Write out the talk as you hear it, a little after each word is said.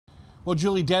Well,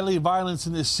 Julie, deadly violence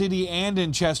in the city and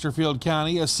in Chesterfield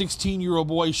County. A 16-year-old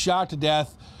boy shot to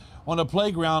death on a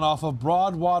playground off of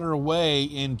Broadwater Way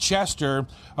in Chester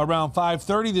around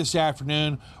 5:30 this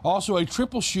afternoon. Also a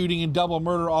triple shooting and double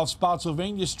murder off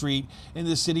Spotsylvania Street in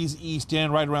the city's east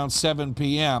end right around 7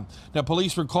 p.m. Now,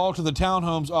 police were called to the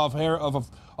townhomes off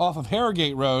of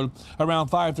Harrogate Road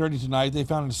around 5:30 tonight. They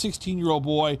found a 16-year-old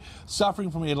boy suffering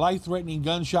from a life-threatening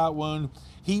gunshot wound.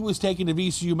 He was taken to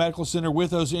VCU Medical Center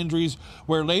with those injuries,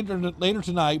 where later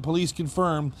tonight, police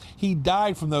confirmed he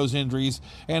died from those injuries,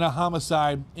 and a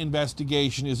homicide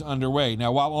investigation is underway.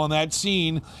 Now, while on that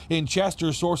scene in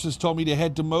Chester, sources told me to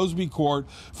head to Mosby Court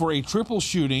for a triple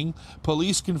shooting.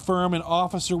 Police confirm an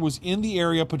officer was in the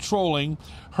area patrolling,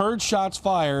 heard shots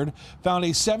fired, found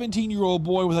a 17-year-old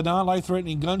boy with a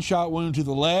non-life-threatening gunshot wound to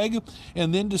the leg,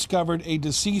 and then discovered a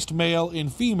deceased male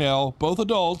and female, both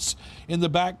adults, in the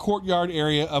back courtyard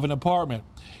area of an apartment.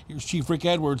 Here's Chief Rick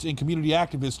Edwards and community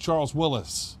activist Charles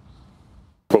Willis.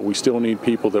 But we still need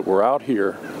people that were out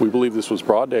here. We believe this was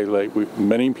broad daylight.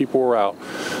 Many people were out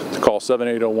to call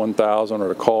 780-1000 or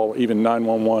to call even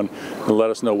 911 and let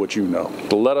us know what you know.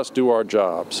 To let us do our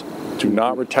jobs. Do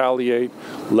not retaliate.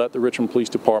 Let the Richmond Police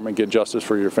Department get justice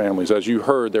for your families. As you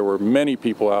heard, there were many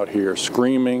people out here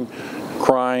screaming,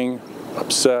 crying,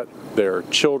 upset. There are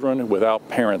children without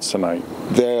parents tonight.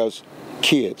 There's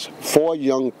kids, 4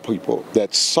 young people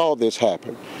that saw this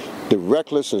happen. The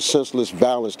reckless and senseless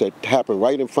violence that happened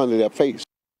right in front of their face.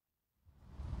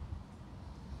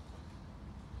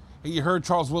 You heard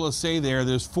Charles Willis say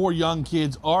there's 4 young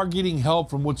kids are getting help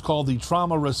from what's called the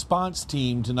trauma response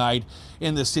team tonight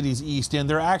in the city's east end.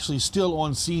 They're actually still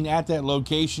on scene at that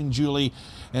location, Julie,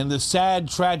 and the sad,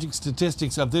 tragic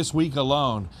statistics of this week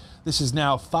alone. This is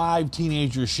now 5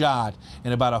 teenagers shot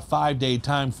in about a 5-day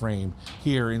time frame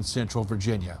here in Central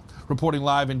Virginia. Reporting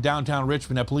live in downtown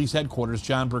Richmond at police headquarters,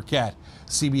 John Burkett,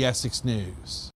 CBS 6 News.